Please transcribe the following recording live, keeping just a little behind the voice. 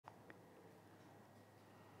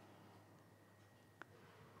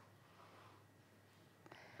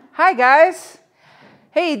Hi, guys.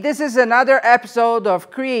 Hey, this is another episode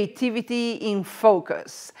of Creativity in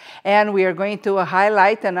Focus. And we are going to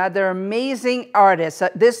highlight another amazing artist.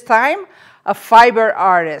 This time, a fiber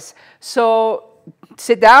artist. So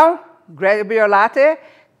sit down, grab your latte,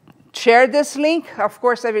 share this link. Of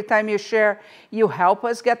course, every time you share, you help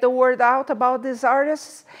us get the word out about these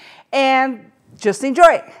artists. And just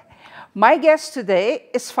enjoy. My guest today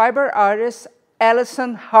is fiber artist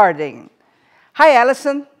Allison Harding. Hi,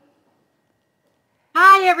 Allison.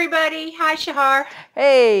 Hi, everybody. Hi, Shahar.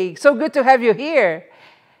 Hey, so good to have you here.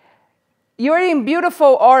 You're in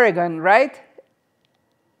beautiful Oregon, right?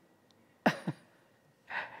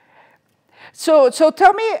 So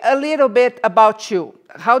tell me a little bit about you.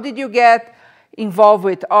 How did you get involved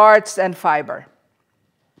with arts and fiber?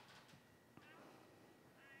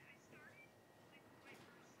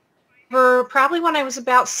 Probably when I was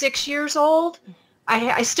about 6 years old.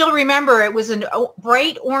 I still remember it was a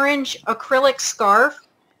bright orange acrylic scarf.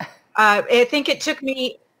 I think it took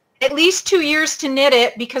me at least 2 years to knit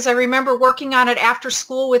it because I remember working on it after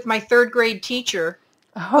school with my third grade teacher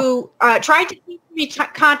who tried to teach me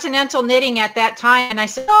continental knitting at that time. And I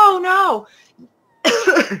said, oh,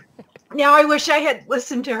 no. Now I wish I had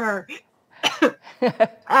listened to her.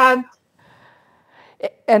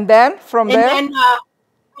 And then from there? Then,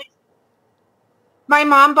 my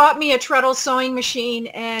mom bought me a treadle sewing machine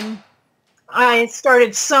and I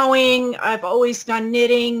started sewing. I've always done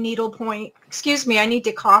knitting, needlepoint. Excuse me, I need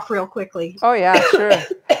to cough real quickly. Oh, yeah, sure.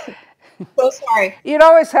 So sorry. It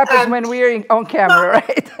always happens when we're on camera,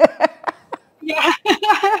 right? Yeah.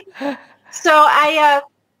 So I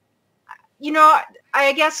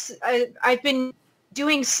guess I've been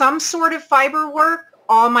doing some sort of fiber work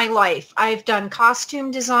all my life. I've done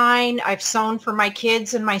costume design. I've sewn for my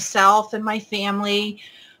kids and myself and my family,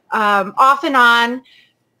 off and on.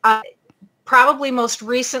 Probably most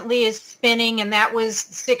recently is spinning, and that was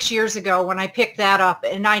 6 years ago when I picked that up,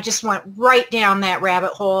 and I just went right down that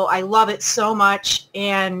rabbit hole. I love it so much,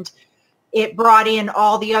 and it brought in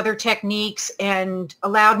all the other techniques and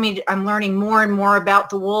allowed me to, I'm learning more and more about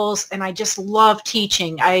the wools, and I just love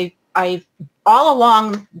teaching. I all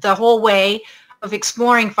along the whole way of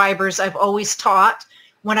exploring fibers, I've always taught.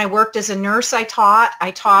 When I worked as a nurse, I taught. I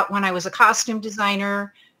taught when I was a costume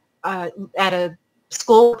designer at a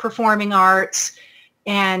school of performing arts,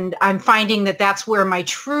 and I'm finding that that's where my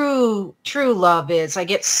true love is. I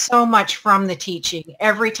get so much from the teaching.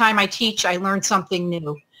 Every time I teach, I learn something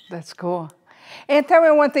new. That's cool. And tell me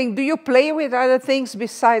one thing, do you play with other things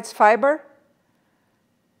besides fiber?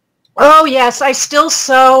 Oh, yes. I still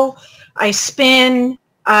sew. I spin.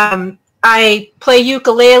 I play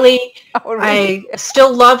ukulele. Oh, really? I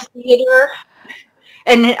still love theater.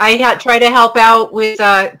 And I try to help out with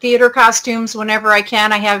theater costumes whenever I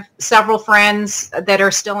can. I have several friends that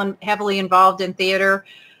are still heavily involved in theater.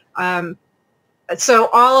 So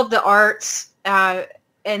all of the arts. And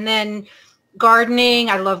then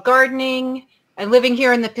gardening. I love gardening. And living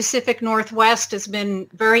here in the Pacific Northwest has been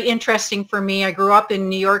very interesting for me. I grew up in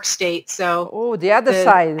New York State. So the other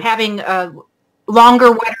side. Having a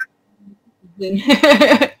longer winter.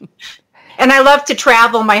 And I love to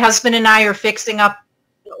travel. My husband and I are fixing up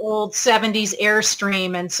the old 70s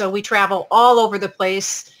Airstream, and so we travel all over the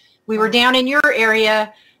place. We were down in your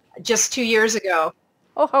area just 2 years ago.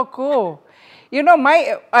 Oh, how cool. You know,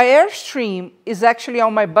 my Airstream is actually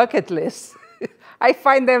on my bucket list. I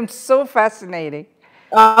find them so fascinating.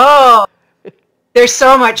 Oh, they're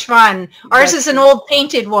so much fun. Ours is an old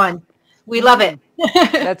painted one. We love it.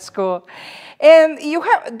 That's cool. And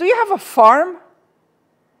do you have a farm?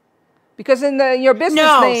 Because in your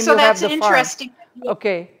business name, so you have that's the farm. interesting.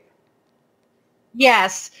 Okay.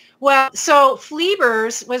 Yes. Well, so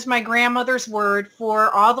fleebers was my grandmother's word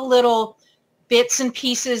for all the little bits and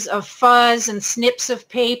pieces of fuzz and snips of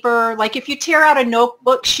paper. Like if you tear out a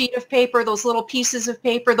notebook sheet of paper, those little pieces of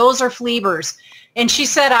paper, those are fleebers. And she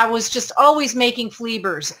said I was just always making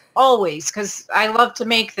fleebers, always, because I love to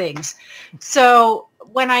make things. So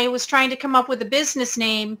when I was trying to come up with a business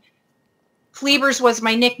name, Fleebers was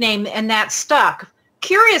my nickname, and that stuck.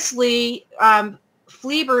 Curiously,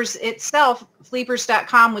 Fleebers itself,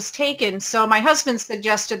 Fleebers.com, was taken, so my husband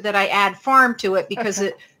suggested that I add farm to it because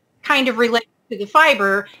it kind of relates to the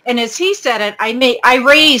fiber. And as he said it, I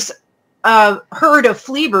raise a herd of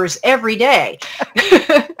Fleebers every day.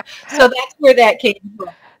 So that's where that came from.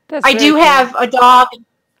 I do have a dog.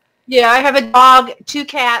 Yeah, I have a dog, 2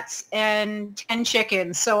 cats, and 10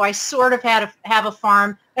 chickens. So I sort of have a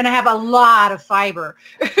farm, and I have a lot of fiber.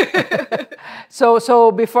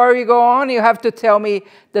 So before we go on, you have to tell me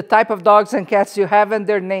the type of dogs and cats you have and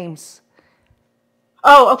their names.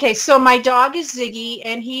 Oh, okay. So my dog is Ziggy,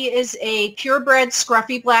 and he is a purebred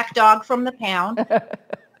scruffy black dog from the pound.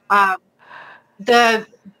 Uh, the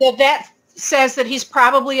the vet says that he's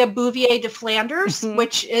probably a Bouvier de Flanders, Mhm.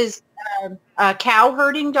 which is a cow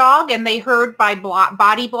herding dog, and they herd by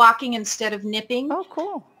body blocking instead of nipping. Oh,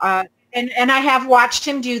 cool. Uh, and I have watched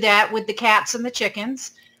him do that with the cats and the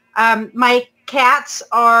chickens. My cats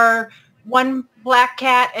are one black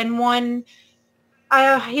cat and one,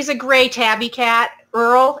 he's a gray tabby cat.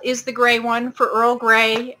 Earl is the gray one for Earl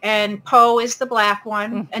Grey, and Poe is the black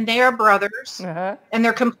one, Mm. and they are brothers, Uh-huh. and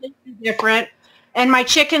they're completely different. And my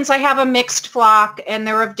chickens, I have a mixed flock, and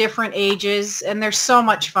they're of different ages, and they're so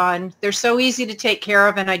much fun. They're so easy to take care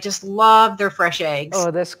of, and I just love their fresh eggs. Oh,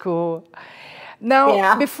 that's cool. Now,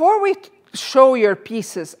 Yeah. before we show your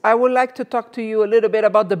pieces, I would like to talk to you a little bit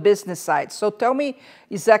about the business side. So tell me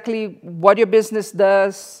exactly what your business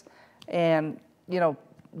does and,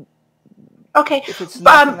 Okay. if it's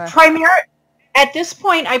not gonna... At this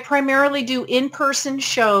point, I primarily do in-person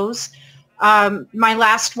shows. My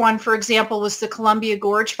last one, for example, was the Columbia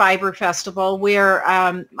Gorge Fiber Festival, where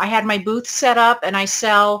I had my booth set up and I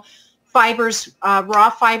sell fibers, raw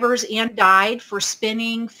fibers and dyed for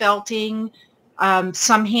spinning, felting,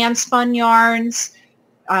 some hand-spun yarns,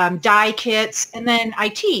 dye kits, and then I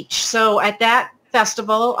teach. So at that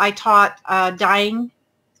festival, I taught dyeing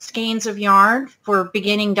skeins of yarn for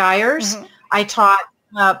beginning dyers. Mhm. I taught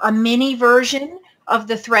a mini version of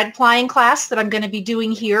the thread plying class that I'm going to be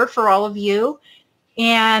doing here for all of you,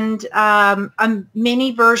 and a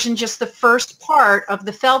mini version, just the first part of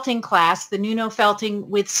the felting class, the Nuno felting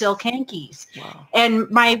with silk hankies. Wow. And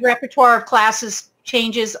my repertoire of classes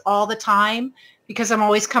changes all the time because I'm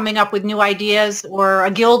always coming up with new ideas, or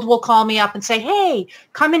a guild will call me up and say, hey,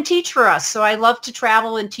 come and teach for us. So I love to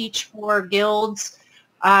travel and teach for guilds.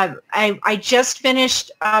 I just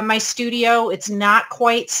finished my studio. It's not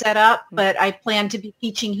quite set up, but I plan to be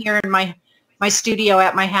teaching here in my studio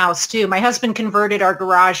at my house too. My husband converted our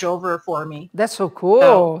garage over for me. That's so cool.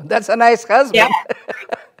 So, That's a nice husband. yeah.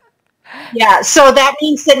 Yeah. So that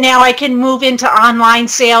means that now I can move into online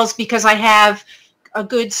sales because I have a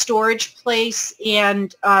good storage place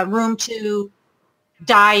and room to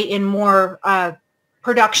dye in more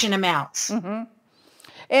production amounts. Mhm.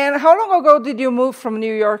 And how long ago did you move from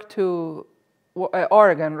New York to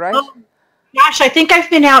Oregon, right? Oh, gosh, I think I've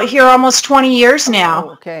been out here almost 20 years now.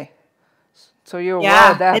 Oh, okay. So you're well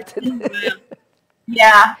Yeah. adapted.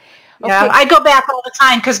 Yeah. Yeah. Okay. I go back all the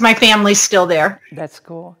time because my family's still there. That's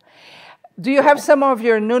cool. Do you have some of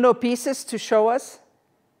your Nuno pieces to show us?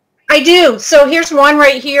 I do. So here's one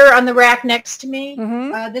right here on the rack next to me.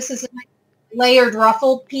 Mhm. This is a layered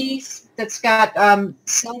ruffled piece that's got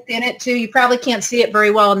silk in it too. You probably can't see it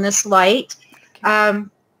very well in this light.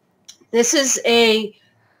 This is a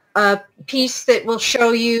piece that will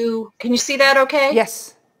show you. Can you see that okay?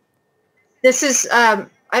 Yes. This is,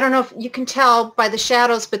 I don't know if you can tell by the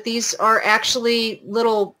shadows, but these are actually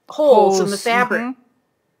little holes in the fabric.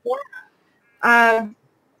 Mhm.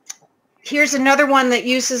 Here's another one that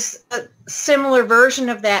uses a similar version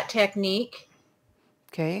of that technique.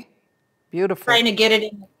 Okay. Beautiful. Trying to get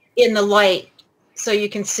it in the light so you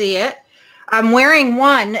can see it. I'm wearing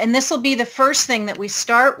one, and this will be the first thing that we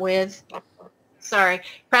start with. Sorry,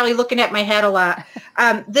 probably looking at my head a lot.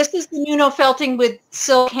 This is the Nuno felting with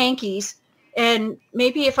silk hankies, and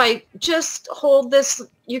maybe if I just hold this,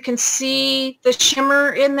 you can see the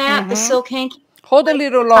shimmer in that, the silk hanky. Hold a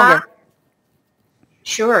little longer.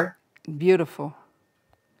 Sure. Beautiful.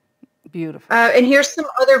 Beautiful. And here's some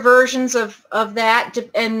other versions of that,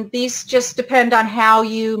 and these just depend on how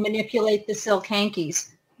you manipulate the silk hankies.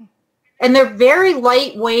 And they're very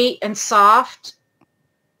lightweight and soft.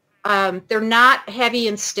 They're not heavy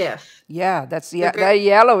and stiff. Yeah, that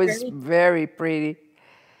yellow is very pretty.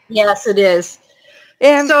 Yes, it is.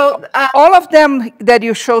 And so all of them that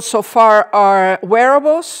you showed so far are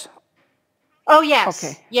wearables? Oh, yes.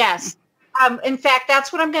 Okay. Yes. In fact,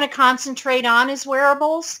 that's what I'm going to concentrate on is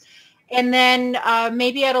wearables. And then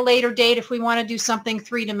maybe at a later date if we want to do something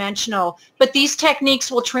three-dimensional. But these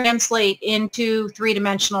techniques will translate into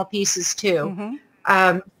three-dimensional pieces too.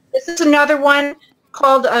 Mm-hmm. This is another one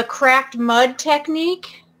called a cracked mud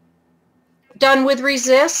technique done with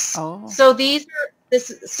resist. Oh. So these are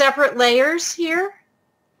separate layers here.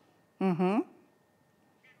 Mm-hmm.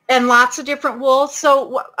 And lots of different wools.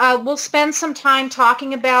 So we'll spend some time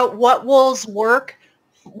talking about what wools work,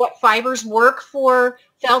 what fibers work for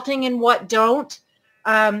felting and what don't.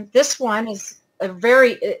 This one is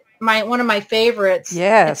one of my favorites.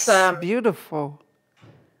 Yes, it's beautiful.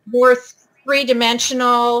 more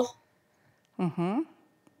three-dimensional. Mm-hmm.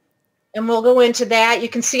 And we'll go into that. You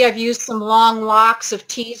can see I've used some long locks of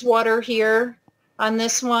teasewater here on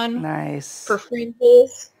this one Nice. for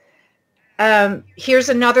fringes. Here's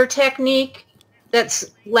another technique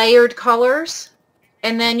that's layered colors.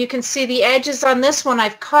 And then you can see the edges on this one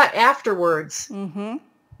I've cut afterwards. Mm-hmm.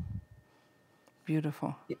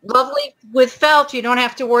 Beautiful. Lovely. With felt, you don't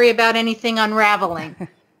have to worry about anything unraveling.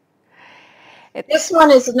 This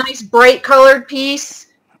one is a nice bright colored piece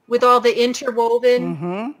with all the interwoven.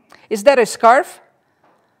 Mm-hmm. Is that a scarf?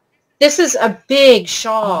 This is a big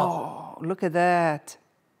shawl. Oh, look at that.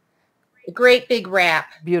 A great big wrap.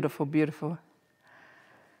 Beautiful, beautiful.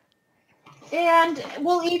 And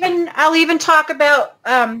I'll even talk about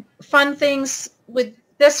fun things with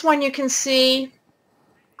this one. You can see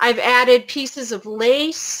I've added pieces of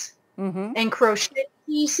lace and crochet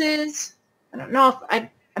pieces. I don't know if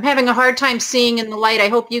I'm having a hard time seeing in the light. I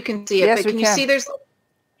hope you can see it. Yes, but can we you can. see there's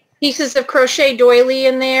pieces of crochet doily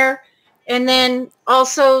in there? And then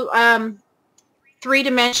also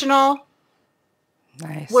three-dimensional.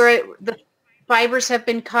 Nice. Where the fibers have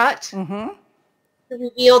been cut to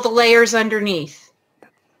reveal the layers underneath.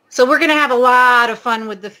 So we're going to have a lot of fun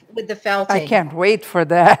with the felting. I can't wait for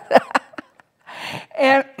that.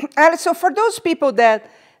 And Allison, for those people that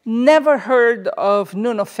never heard of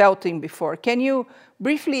Nuno felting before, can you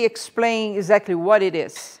briefly explain exactly what it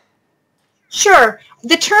is? Sure.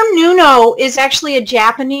 The term Nuno is actually a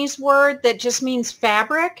Japanese word that just means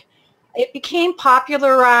fabric. It became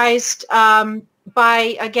popularized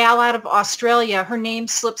by a gal out of Australia. Her name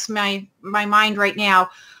slips my mind right now.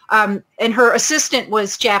 And her assistant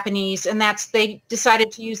was Japanese, and they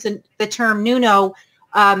decided to use the term Nuno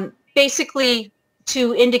basically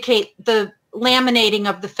to indicate the laminating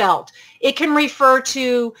of the felt. It can refer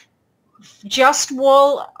to just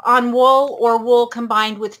wool on wool or wool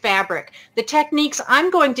combined with fabric. The techniques I'm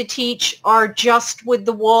going to teach are just with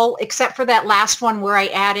the wool, except for that last one where I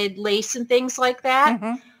added lace and things like that.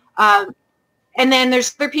 And then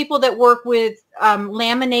there's other people that work with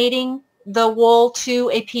laminating the wool to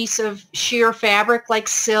a piece of sheer fabric like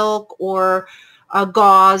silk or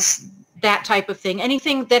gauze, that type of thing.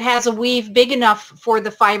 Anything that has a weave big enough for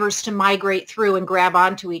the fibers to migrate through and grab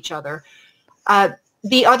onto each other.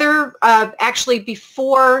 The other, actually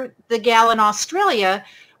before the gal in Australia,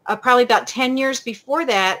 probably about 10 years before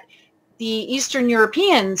that, the Eastern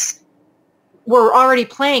Europeans were already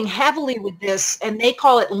playing heavily with this, and they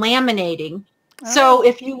call it laminating. So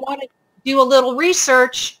if you want to do a little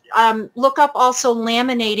research, look up also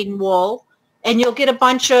laminating wool, and you'll get a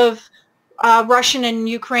bunch of Russian and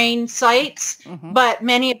Ukraine sites, but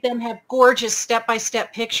many of them have gorgeous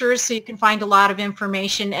step-by-step pictures, so you can find a lot of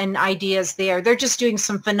information and ideas there. They're just doing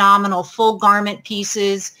some phenomenal full garment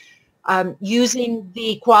pieces, using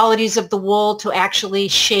the qualities of the wool to actually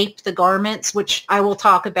shape the garments, which I will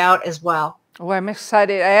talk about as well. Oh, I'm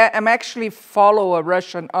excited. I'm actually follow a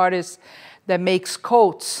Russian artist that makes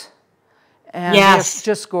coats. And yes. It's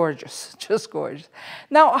just gorgeous, just gorgeous.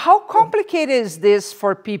 Now, how complicated is this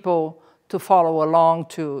for people to follow along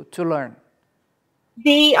to learn?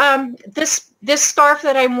 This scarf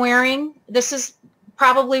that I'm wearing, this is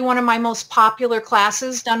probably one of my most popular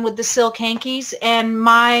classes done with the silk hankies, and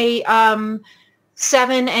my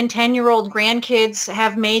 7 and 10-year-old grandkids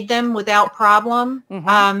have made them without problem.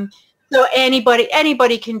 So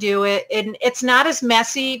anybody can do it, and it's not as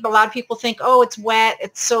messy. But a lot of people think, oh, it's wet,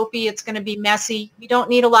 it's soapy, it's going to be messy. You don't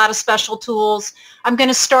need a lot of special tools. I'm going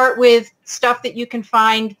to start with stuff that you can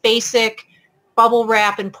find, basic bubble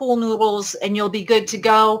wrap and pool noodles, and you'll be good to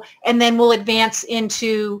go. And then we'll advance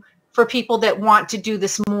into, for people that want to do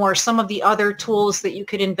this more, some of the other tools that you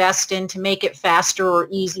could invest in to make it faster or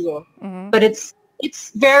easier. But it's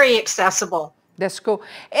very accessible. That's cool.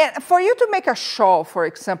 And for you to make a shawl, for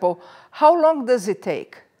example, how long does it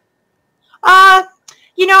take?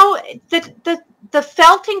 You know, the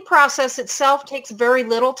felting process itself takes very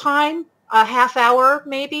little time, a half hour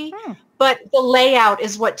maybe, but the layout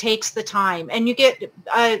is what takes the time. And you get,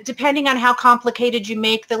 depending on how complicated you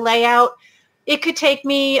make the layout, it could take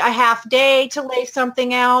me a half day to lay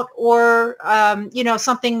something out, or, you know,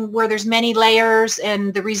 something where there's many layers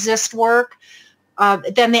and the resist work.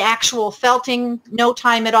 Then the actual felting, no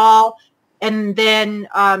time at all, and then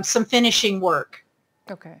some finishing work.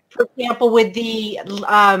 Okay. For example, with the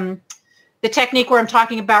technique where I'm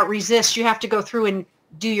talking about resist, you have to go through and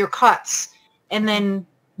do your cuts and then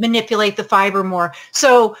manipulate the fiber more.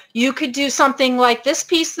 So you could do something like this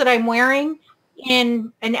piece that I'm wearing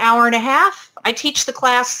in an hour and a half. I teach the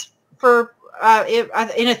class for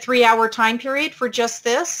in a 3-hour time period for just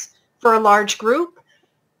this, for a large group.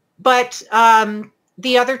 But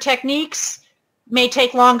the other techniques may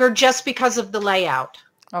take longer just because of the layout.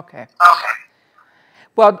 Okay.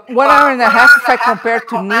 Well, 1 hour and a half, if I compare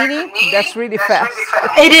to knitting, that's really fast.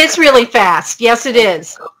 It is really fast. Yes, it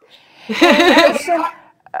is. And Allison,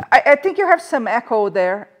 I think you have some echo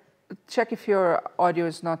there. Check if your audio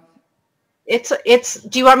is not.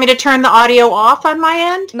 Do you want me to turn the audio off on my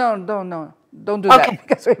end? No, no, no. Don't do Okay. that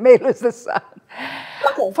because we may lose the sound.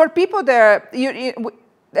 Okay. For people there,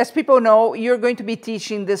 as people know, you're going to be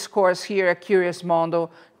teaching this course here at Curious Mondo,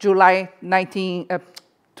 July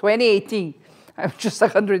 2018. I'm just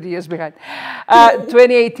 100 years behind.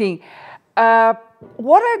 2018.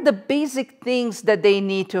 What are the basic things that they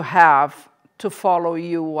need to have to follow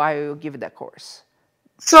you while you give that course?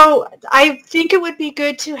 So I think it would be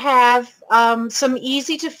good to have some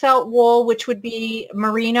easy to felt wool, which would be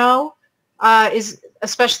merino, is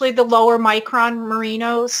especially the lower micron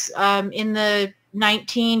merinos in the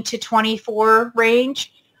 19 to 24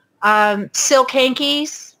 range. Silk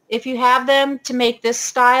hankies, if you have them, to make this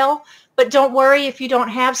style. But don't worry if you don't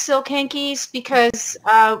have silk hankies, because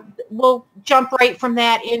we'll jump right from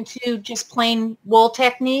that into just plain wool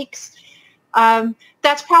techniques.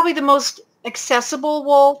 That's probably the most accessible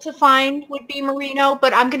wool to find would be merino,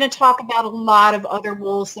 but I'm going to talk about a lot of other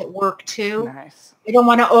wools that work too. Nice. I don't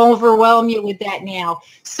want to overwhelm you with that now.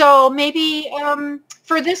 So maybe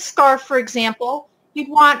for this scarf, for example, you'd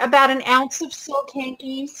want about an ounce of silk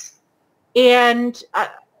hankies and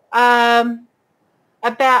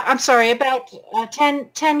about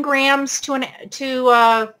 10 grams to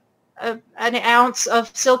an ounce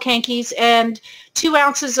of silk hankies and 2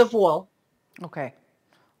 ounces of wool. Okay,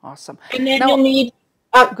 awesome. And then Now, you'll need,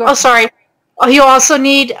 you also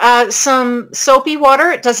need some soapy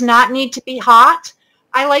water. It does not need to be hot.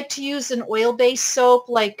 I like to use an oil-based soap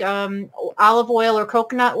like olive oil or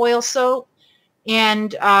coconut oil soap.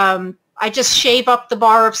 And I just shave up the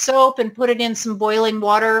bar of soap and put it in some boiling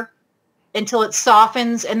water until it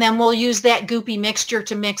softens. And then we'll use that goopy mixture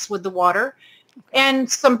to mix with the water. And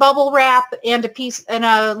some bubble wrap and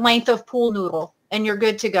a length of pool noodle. And you're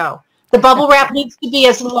good to go. The bubble wrap needs to be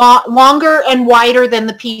as longer and wider than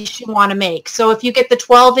the piece you want to make. So if you get the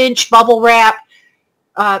 12-inch bubble wrap,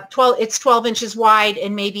 it's 12 inches wide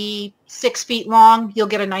and maybe 6 feet long, you'll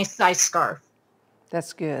get a nice size scarf.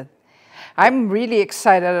 That's good. I'm really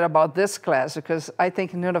excited about this class because I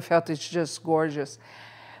think noodle felt is just gorgeous.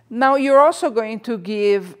 Now, you're also going to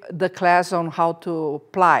give the class on how to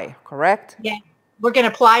ply, correct? Yeah, we're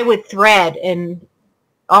going to ply with thread and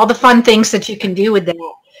all the fun things that you can do with that.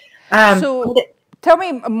 So tell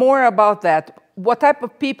me more about that. What type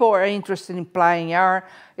of people are interested in plying yarn?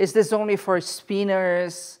 Is this only for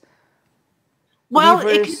spinners? Well,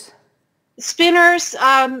 spinners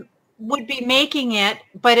would be making it,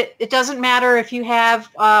 but it doesn't matter if you have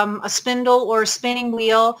a spindle or a spinning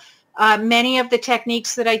wheel. Many of the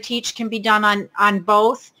techniques that I teach can be done on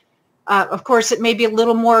both. Of course, it may be a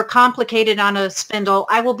little more complicated on a spindle.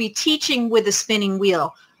 I will be teaching with a spinning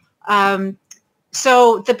wheel.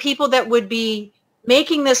 So the people that would be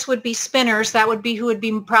making this would be spinners. That would be who would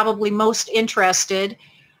be probably most interested.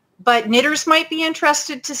 But knitters might be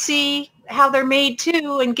interested to see how they're made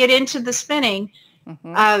too and get into the spinning.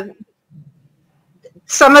 Mm-hmm.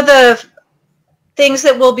 Some of the things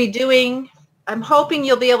that we'll be doing, I'm hoping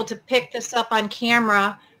you'll be able to pick this up on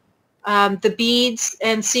camera, the beads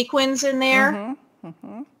and sequins in there.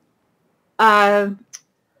 Mm-hmm. Mm-hmm.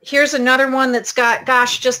 Here's another one that's got,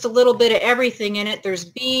 gosh, just a little bit of everything in it. There's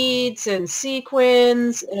beads and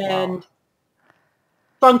sequins and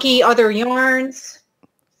funky other yarns.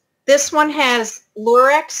 This one has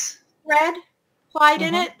lurex thread applied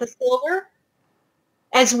in it, the silver,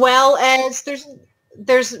 as well as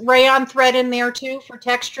there's rayon thread in there too for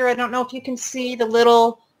texture. I don't know if you can see the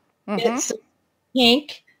little bits of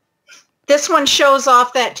pink. This one shows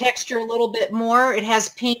off that texture a little bit more. It has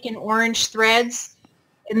pink and orange threads.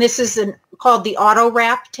 And this is called the auto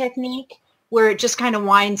wrap technique, where it just kind of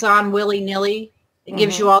winds on willy-nilly. It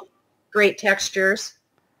gives you all great textures.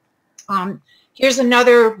 Here's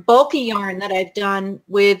another bulky yarn that I've done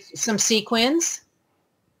with some sequins.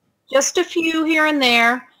 Just a few here and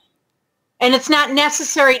there. And it's not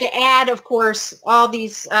necessary to add, of course, all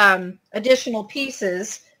these additional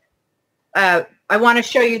pieces. I want to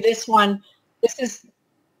show you this one. This is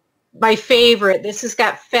my favorite. This has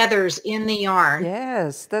got feathers in the yarn.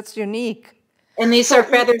 Yes, that's unique. And these are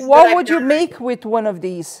feathers. What would you make with one of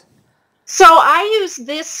these? So I use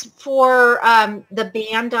this for the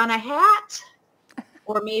band on a hat,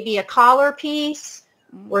 or maybe a collar piece,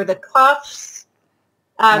 or the cuffs.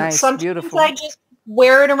 Nice, sometimes beautiful. I just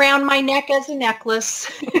wear it around my neck as a necklace.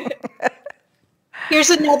 Here's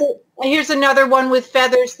another one with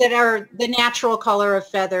feathers that are the natural color of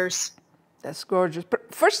feathers. That's gorgeous.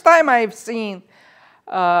 First time I've seen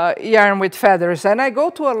yarn with feathers, and I go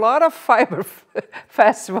to a lot of fiber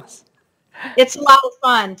festivals. It's a lot of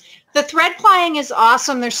fun. The thread plying is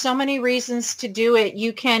awesome. There's so many reasons to do it.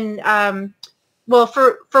 You can, well,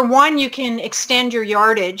 for one, you can extend your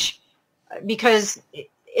yardage because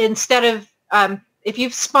instead of, if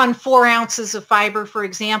you've spun 4 ounces of fiber, for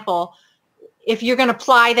example, if you're going to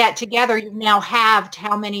ply that together, you've now halved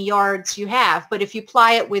how many yards you have. But if you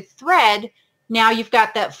ply it with thread, now you've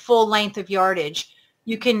got that full length of yardage.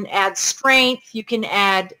 You can add strength. You can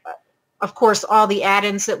add, of course, all the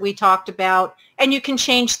add-ins that we talked about. And you can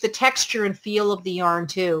change the texture and feel of the yarn,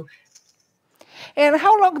 too. And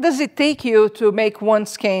how long does it take you to make one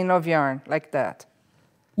skein of yarn like that?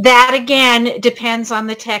 That, again, depends on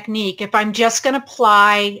the technique. If I'm just going to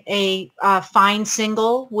ply a fine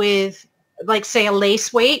single with, like, say, a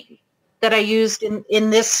lace weight that I used in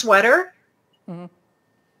this sweater. Mm-hmm.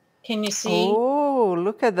 Can you see? Oh,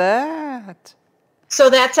 look at that. So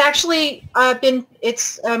that's actually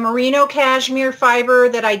it's a merino cashmere fiber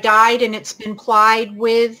that I dyed, and it's been plied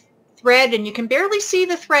with thread, and you can barely see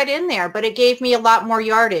the thread in there, but it gave me a lot more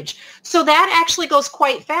yardage. So that actually goes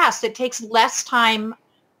quite fast. It takes less time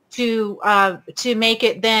to make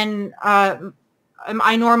it than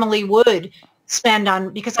I normally would spend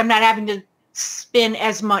on, because I'm not having to spin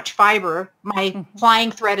as much fiber. My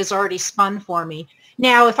plying thread is already spun for me.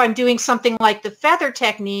 Now, if I'm doing something like the feather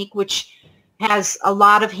technique, which has a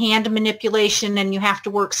lot of hand manipulation and you have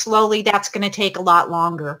to work slowly, that's going to take a lot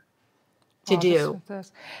longer to do.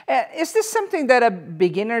 Is this something that a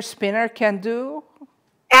beginner spinner can do?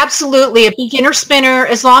 Absolutely. A beginner spinner,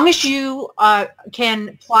 as long as you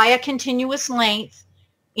can ply a continuous length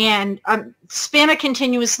and spin a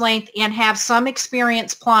continuous length and have some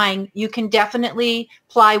experience plying, you can definitely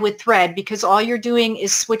ply with thread, because all you're doing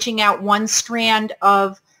is switching out one strand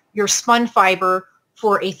of your spun fiber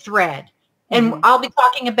for a thread. And I'll be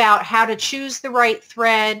talking about how to choose the right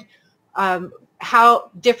thread,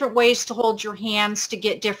 how different ways to hold your hands to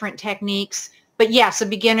get different techniques. But yes, a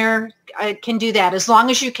beginner can do that as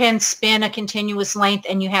long as you can spin a continuous length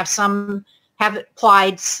and you have it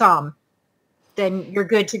plied some. Then you're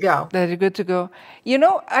good to go. Then you're good to go. You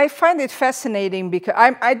know, I find it fascinating because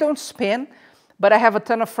I don't spin, but I have a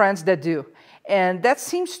ton of friends that do. And that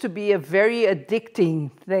seems to be a very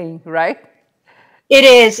addicting thing, right? It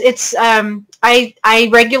is. It's. I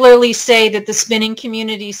regularly say that the spinning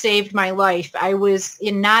community saved my life. I was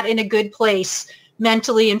not in a good place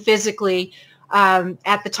mentally and physically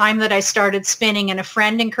at the time that I started spinning, and a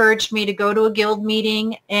friend encouraged me to go to a guild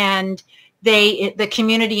meeting, and the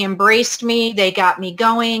community embraced me. They got me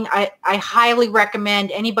going. I highly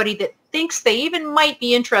recommend anybody that thinks they even might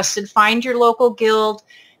be interested, find your local guild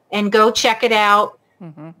and go check it out.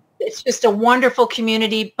 It's just a wonderful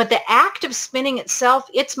community. But the act of spinning itself,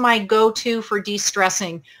 it's my go-to for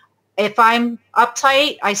de-stressing. If I'm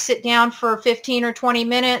uptight, I sit down for 15 or 20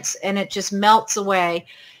 minutes and it just melts away.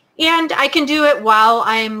 And I can do it while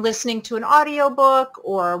I'm listening to an audiobook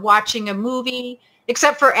or watching a movie,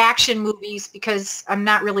 except for action movies, because I'm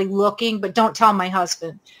not really looking, but don't tell my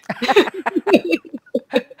husband.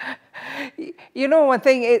 You know, one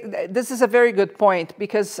thing, this is a very good point,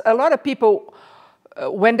 because a lot of people,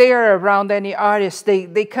 when they are around any artist,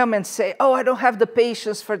 they come and say, oh, I don't have the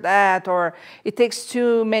patience for that, or it takes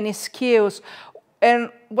too many skills. And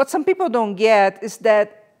what some people don't get is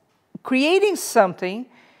that creating something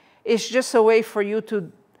is just a way for you to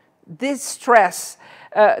distress.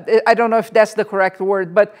 I don't know if that's the correct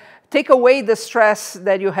word, but take away the stress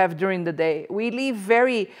that you have during the day. We live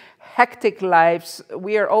very hectic lives.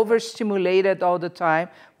 We are overstimulated all the time.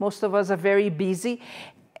 Most of us are very busy.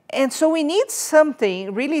 And so we need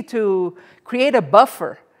something really to create a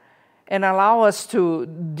buffer and allow us to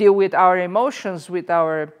deal with our emotions, with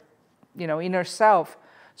our, inner self.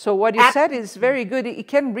 So what you said is very good. It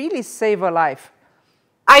can really save a life.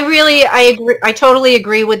 I agree. I totally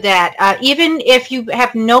agree with that. Even if you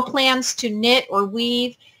have no plans to knit or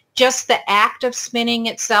weave, just the act of spinning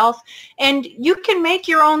itself, and you can make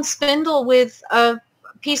your own spindle with a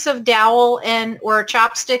piece of dowel or a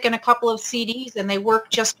chopstick and a couple of CDs, and they work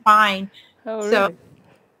just fine. Oh, really? So,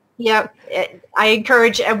 yeah, I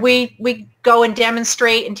encourage. We go and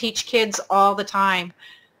demonstrate and teach kids all the time.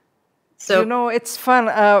 So it's fun.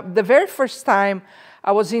 The very first time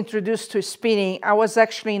I was introduced to spinning, I was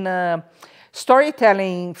actually in a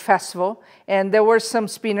storytelling festival, and there were some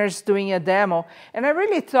spinners doing a demo, and I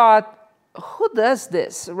really thought, who does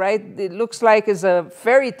this, right? It looks like it's a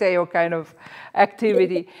fairy tale kind of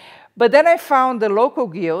activity. But then I found the local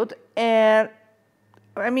guild, and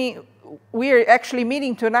I mean, we're actually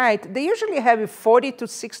meeting tonight, they usually have 40 to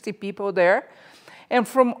 60 people there. And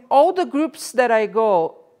from all the groups that I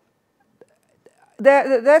go,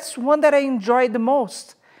 that's one that I enjoy the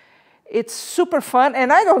most. It's super fun,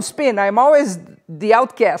 and I don't spin. I'm always the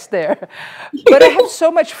outcast there. But I have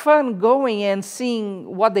so much fun going and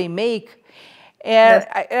seeing what they make. And,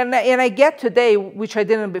 Yes. I get today, which I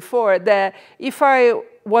didn't before, that if I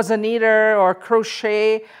was a knitter or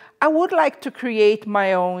crochet, I would like to create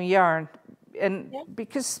my own yarn, and Yeah.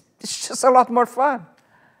 because it's just a lot more fun.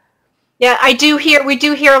 Yeah, we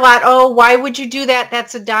do hear a lot, oh, why would you do that?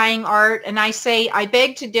 That's a dying art. And I say, I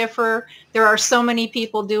beg to differ. There are so many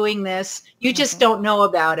people doing this. You just don't know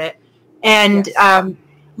about it. And Yes.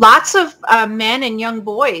 lots of men and young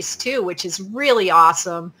boys too, which is really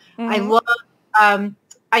awesome. I Mm-hmm. love,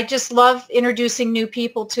 I just love introducing new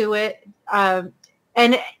people to it.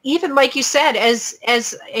 And even like you said, as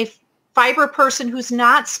a fiber person who's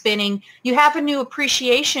not spinning, you have a new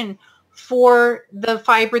appreciation for the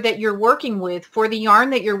fiber that you're working with, for the yarn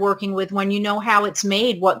that you're working with, when you know how it's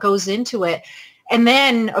made, what goes into it. And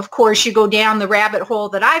then, of course, you go down the rabbit hole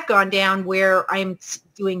that I've gone down, where I'm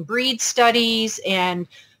doing breed studies and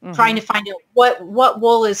trying to find out what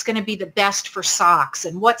wool is going to be the best for socks,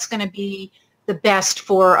 and what's going to be the best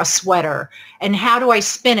for a sweater, and how do I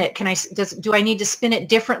spin it? Do I need to spin it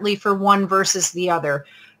differently for one versus the other?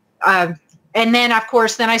 And then, of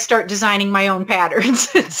course, then I start designing my own patterns.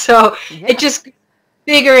 So it Yeah. just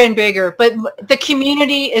bigger and bigger. But the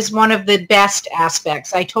community is one of the best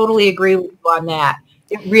aspects. I totally agree with you on that.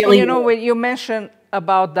 It And really you know, is. when you mentioned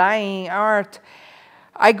about dyeing art,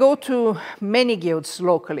 I go to many guilds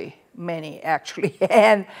locally, many actually.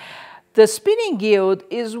 And the spinning guild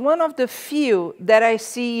is one of the few that I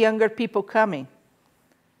see younger people coming.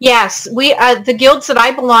 Yes, the guilds that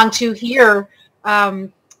I belong to here,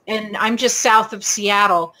 and I'm just south of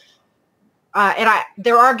Seattle. And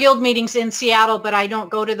there are guild meetings in Seattle, but I don't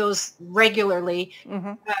go to those regularly.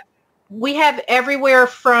 We have everywhere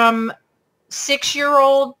from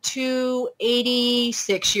 6-year-old to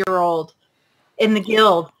 86-year-old in the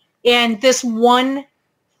guild. And this one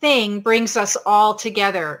thing brings us all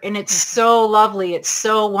together. And it's so lovely. It's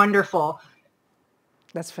so wonderful.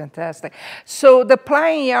 That's fantastic. So the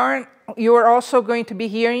plying yarn, you are also going to be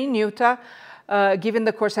here in Utah, giving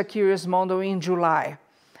the course at Curious Mondo in July.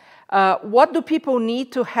 What do people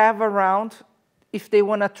need to have around if they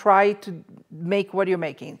want to try to make what you're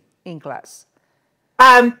making in class?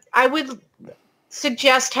 I would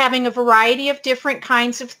suggest having a variety of different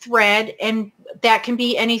kinds of thread, and that can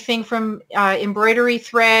be anything from embroidery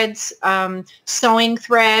threads, sewing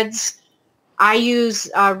threads. I use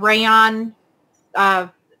rayon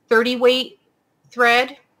 30 weight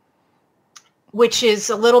thread, which is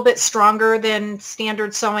a little bit stronger than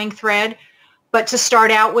standard sewing thread. But to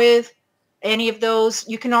start out with, any of those,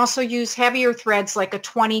 you can also use heavier threads like a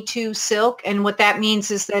 22 silk. And what that means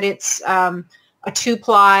is that it's a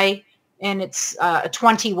 2-ply, and it's a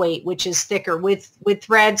 20 weight, which is thicker. With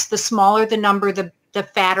threads, the smaller the number, the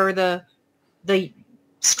fatter the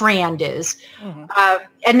strand is.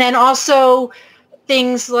 And then also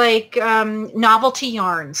things like novelty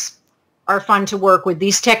yarns are fun to work with.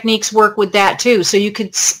 These techniques work with that too. So you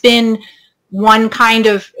could spin one kind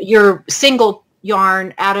of your single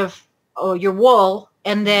yarn out of your wool,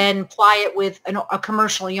 and then ply it with a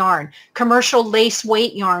commercial yarn. Commercial lace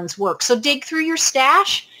weight yarns work. So dig through your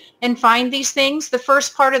stash and find these things. The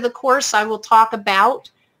first part of the course, I will talk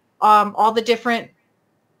about all the different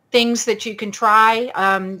things that you can try.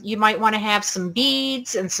 You might want to have some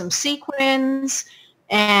beads and some sequins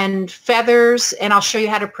and feathers, and I'll show you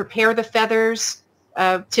how to prepare the feathers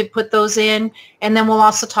to put those in. And then we'll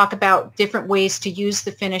also talk about different ways to use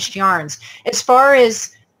the finished yarns. As far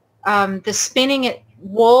as the spinning it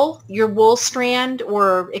wool, your wool strand,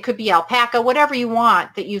 or it could be alpaca, whatever you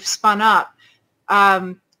want that you've spun up,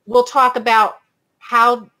 we'll talk about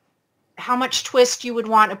how much twist you would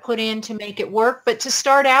want to put in to make it work. But to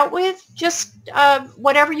start out with, just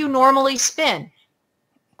whatever you normally spin,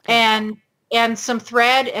 and some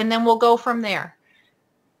thread, and then we'll go from there.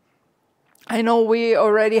 I know we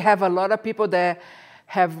already have a lot of people that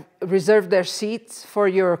have reserved their seats for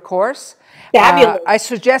your course. Fabulous. I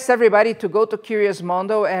suggest everybody to go to Curious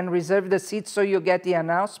Mondo and reserve the seats so you get the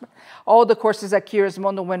announcement. All the courses at Curious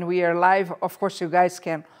Mondo, when we are live, of course, you guys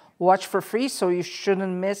can watch for free, so you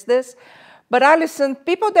shouldn't miss this. But Allison,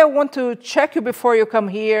 people that want to check you before you come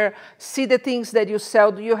here, see the things that you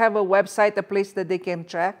sell, do you have a website, a place that they can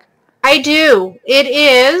check? I do. It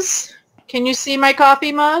is, can you see my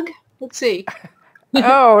coffee mug? Let's see.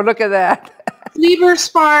 Oh, look at that.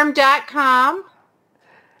 Fleeversfarm.com.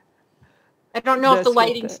 I don't know if the That's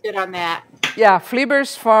lighting's fantastic. good on that. Yeah,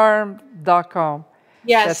 fliebersfarm.com. That's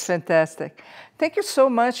Yes. fantastic. Thank you so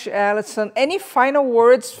much, Allison. Any final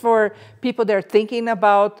words for people that are thinking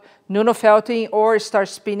about nunofelting or start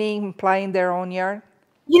spinning, applying their own yarn?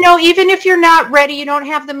 Even if you're not ready, you don't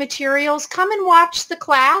have the materials, come and watch the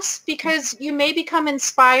class because you may become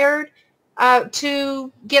inspired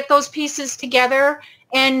to get those pieces together.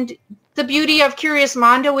 And the beauty of Curious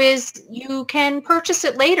Mondo is you can purchase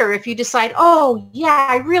it later if you decide, oh, yeah,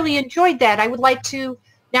 I really enjoyed that. I would like to,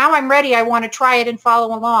 now I'm ready. I want to try it and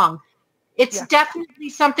follow along. It's Yeah. definitely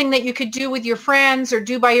something that you could do with your friends or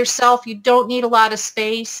do by yourself. You don't need a lot of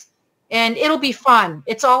space, and it'll be fun.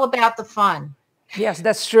 It's all about the fun. Yes,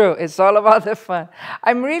 that's true. It's all about the fun.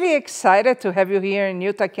 I'm really excited to have you here in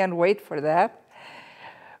Utah. I can't wait for that.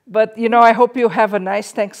 But, I hope you have a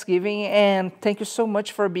nice Thanksgiving, and thank you so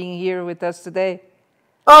much for being here with us today.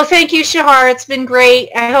 Oh, thank you, Shahar. It's been great.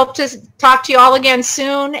 I hope to talk to you all again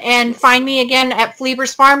soon, and Yes. find me again at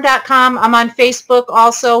fleebersfarm.com. I'm on Facebook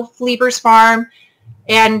also, Fleebers Farm,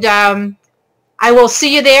 and I will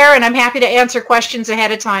see you there, and I'm happy to answer questions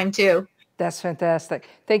ahead of time, too. That's fantastic.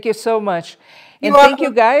 Thank you so much. You're And thank you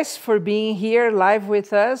welcome. guys for being here live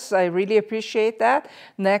with us. I really appreciate that.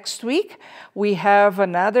 Next week, we have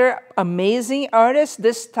another amazing artist,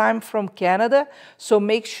 this time from Canada. So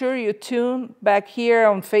make sure you tune back here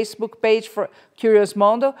on Facebook page for Curious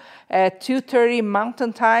Mondo at 2:30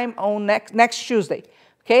 Mountain Time on next Tuesday.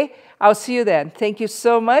 Okay? I'll see you then. Thank you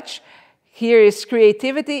so much. Here is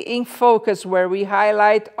Creativity in Focus, where we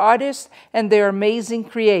highlight artists and their amazing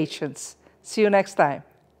creations. See you next time.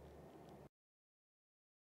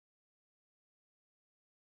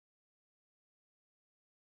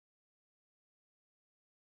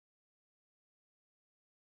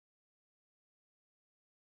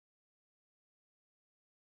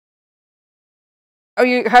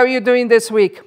 How are you doing this week?